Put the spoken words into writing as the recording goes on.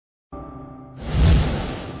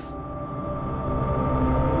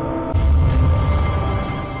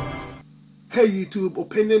Hey YouTube,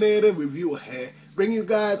 Opinionative Reviewer here, bringing you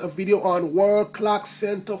guys a video on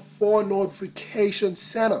WorldClockCenter for Notification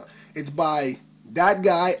Center. It's by that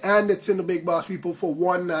guy and it's in the BigBoss repo for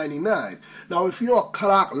 $1.99. Now if you're a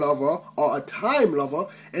clock lover or a time lover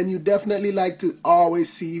and you definitely like to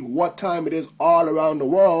always see what time it is all around the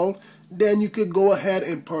world, then you could go ahead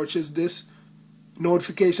and purchase this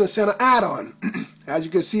Notification Center add-on. As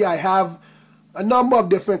you can see, I have a number of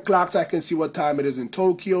different clocks. I can see what time it is in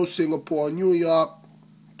Tokyo, Singapore, New York,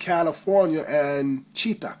 California, and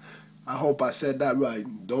Cheetah. I hope I said that right.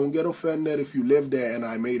 Don't get offended if you live there and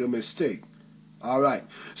I made a mistake. Alright,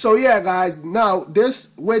 so yeah guys, now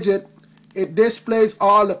this widget, it displays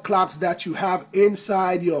all the clocks that you have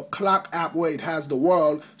inside your clock app where it has the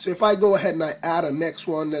world. So if I go ahead and I add a next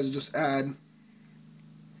one, let's just add.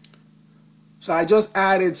 So I just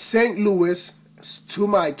added St. Louis to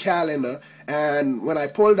my calendar, and when I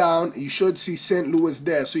pull down you should see St. Louis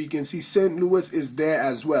there, so you can see St. Louis is there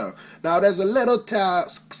as well. Now there's a little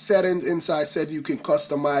task settings inside, said you can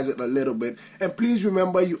customize it a little bit, and please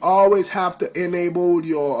remember you always have to enable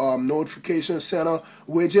your notification center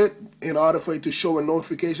widget in order for it to show a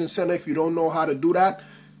notification center. If you don't know how to do that,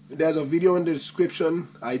 there's a video in the description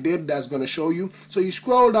I did that's going to show you. So you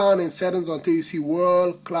scroll down in settings until you see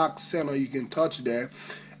World Clock Center. You can touch there,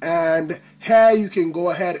 and here you can go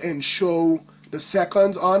ahead and show the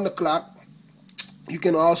seconds on the clock. You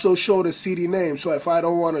can also show the city name, so if I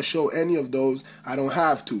don't want to show any of those, I don't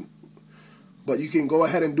have to, but you can go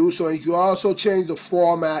ahead and do so. And you can also change the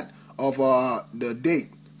format of the date,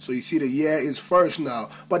 so you see the year is first now.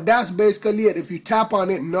 But that's basically it. If you tap on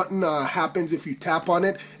it, nothing happens. If you tap on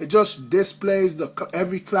it, it just displays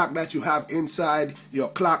every clock that you have inside your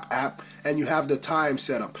clock app, and you have the time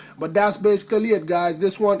set up. But that's basically it, guys.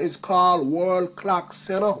 This one is called World Clock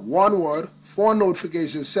Center, one word, for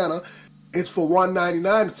Notification Center. It's for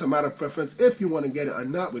 $1.99. It's a matter of preference if you want to get it or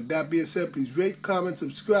not. With that being said, please rate, comment,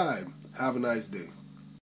 subscribe. Have a nice day.